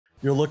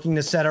you're looking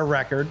to set a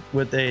record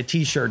with a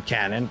t-shirt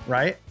cannon,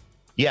 right?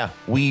 Yeah,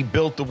 we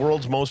built the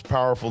world's most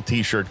powerful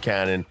t-shirt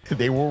cannon.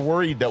 They were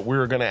worried that we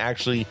were going to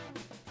actually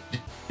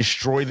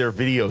destroy their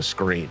video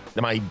screen.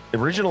 My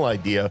original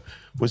idea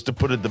was to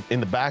put it in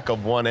the back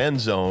of one end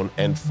zone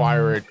and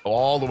fire it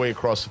all the way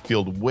across the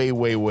field,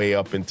 way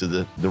up into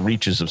the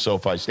reaches of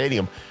SoFi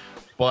Stadium.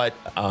 But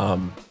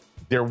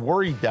they're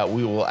worried that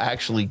we will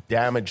actually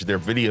damage their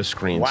video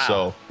screen. Wow.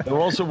 So they're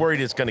also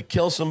worried it's going to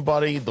kill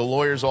somebody. The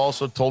lawyers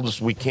also told us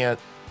we can't.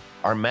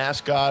 Our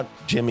mascot,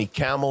 Jimmy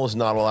Kamel, is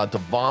not allowed to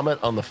vomit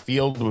on the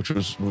field, which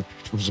was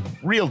a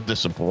real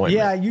disappointment.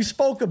 Yeah, you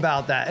spoke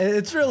about that.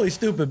 It's really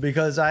stupid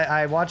because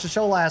I watched the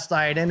show last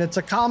night, and it's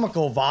a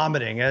comical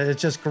vomiting.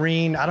 It's just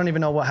green. I don't even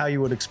know how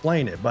you would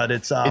explain it, but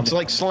it's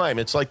like slime.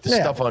 It's like the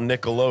stuff on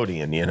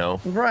Nickelodeon, you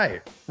know?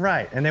 Right.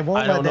 And they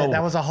won't let that.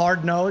 That was a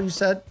hard no, you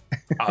said?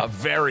 A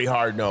very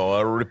hard no.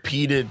 A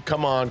repeated,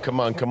 come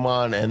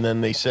on. And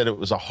then they said it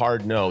was a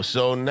hard no.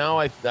 So now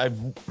I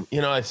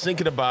was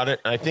thinking about it.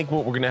 I think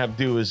what we're going to have to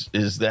do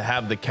is to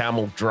have the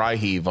camel dry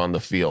heave on the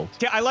field.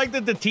 I like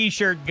that the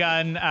t-shirt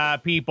gun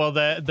people,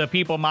 the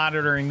people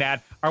monitoring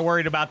that, are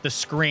worried about the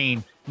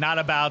screen, not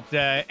about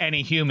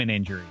any human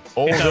injuries.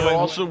 Oh, they're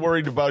also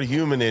worried about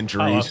human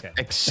injuries,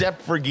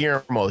 except for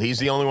Guillermo. He's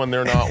the only one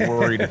they're not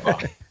worried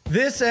about.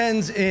 This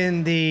ends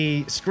in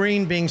the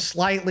screen being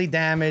slightly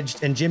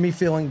damaged and Jimmy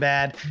feeling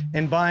bad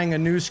and buying a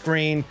new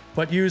screen,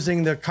 but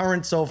using the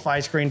current SoFi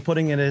screen,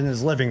 putting it in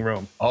his living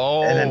room.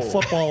 Oh. And then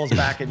football is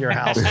back at your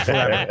house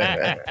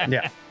forever.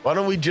 Yeah. Why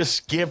don't we just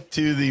skip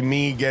to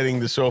me getting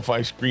the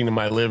SoFi screen in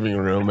my living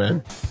room,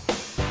 man?